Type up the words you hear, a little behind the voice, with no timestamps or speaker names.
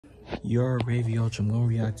Your Radio, I'm gonna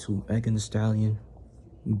react to Megan Thee Stallion,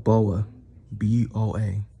 BOA,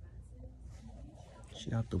 BOA. She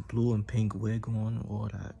got the blue and pink wig on, all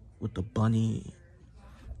that, with the bunny,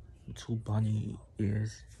 two bunny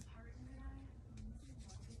ears.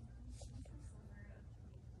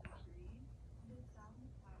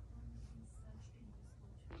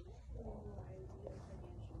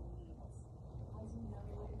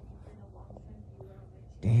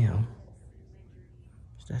 Damn.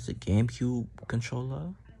 That's a GameCube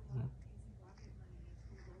controller?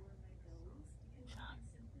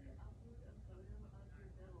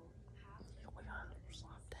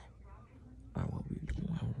 Alright, what we doing?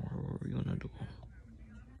 What are we gonna do?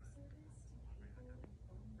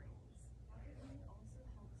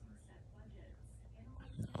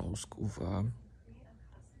 Old school vibe.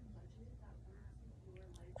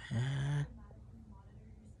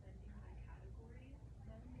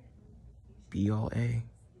 BOA.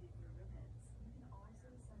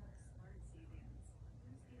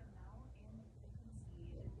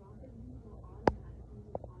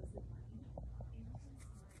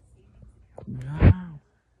 Wow.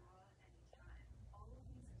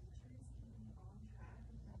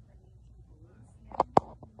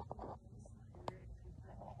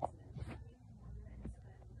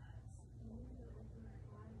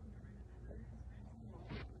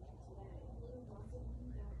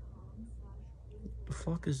 The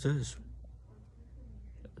fuck is this?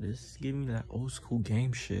 This is giving me that old school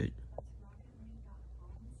game shit.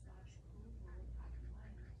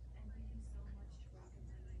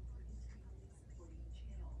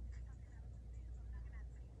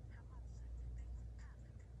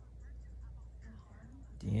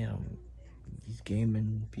 Damn, these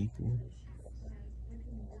gaming people.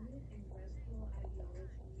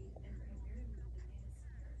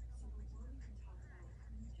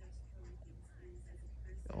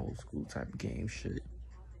 Old school type of game shit.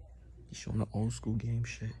 He's showing the old school game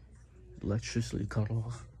shit. Electricity cut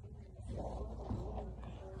off.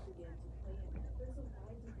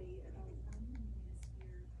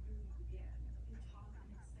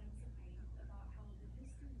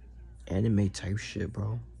 Anime type shit,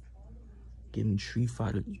 bro. Giving Street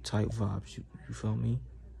Fighter type vibes, you feel me?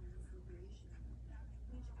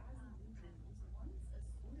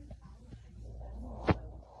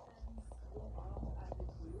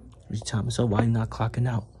 Every time it's up, why you not clocking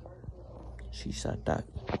out? She said that.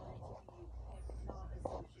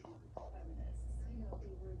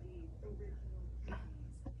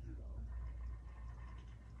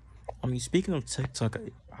 I mean, speaking of TikTok,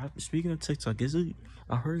 is it?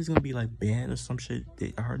 I heard it's gonna be like banned or some shit.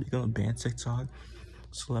 I heard they're gonna ban TikTok.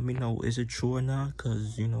 So let me know, is it true or not?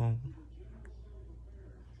 Cause you know.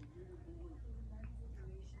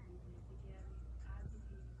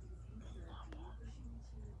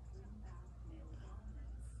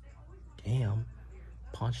 Damn,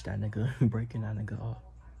 punch that nigga, breaking that nigga up.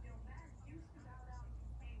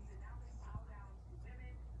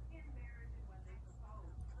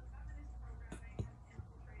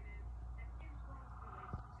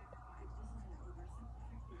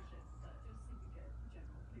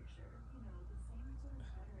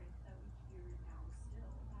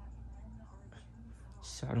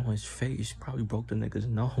 Sat on his face, probably broke the nigga's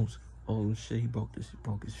nose. Oh shit, he broke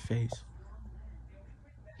his face.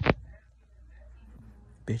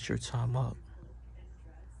 Bitch, your time up.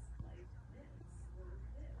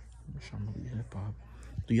 I'm trying to be hip hop.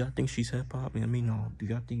 Do y'all think she's hip hop? I mean, no. Do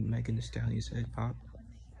y'all think Megan Thee Stallion is hip hop?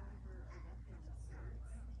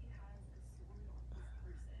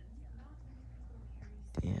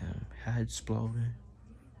 Damn, head exploding.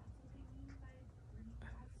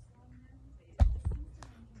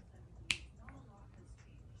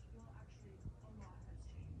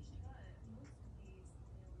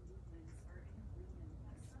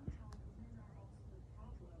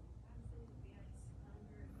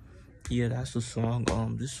 Yeah, that's the song.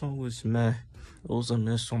 This song was meh. It was a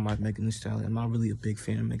meh song by Megan Thee Stallion. I'm not really a big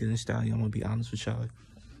fan of Megan Thee Stallion. I'm gonna be honest with y'all.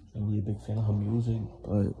 I'm really a big fan of her music,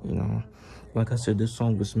 but you know, like I said, this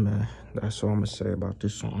song was meh. That's all I'm gonna say about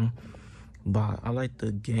this song. But I like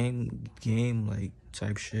the game like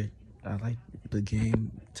type shit. I like the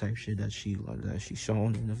game type shit that she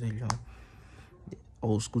shown in the video.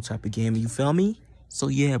 Old school type of game. You feel me? So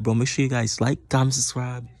yeah, bro. Make sure you guys like, comment,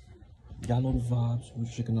 subscribe. Y'all know the vibes.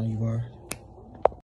 Which chicken are you are?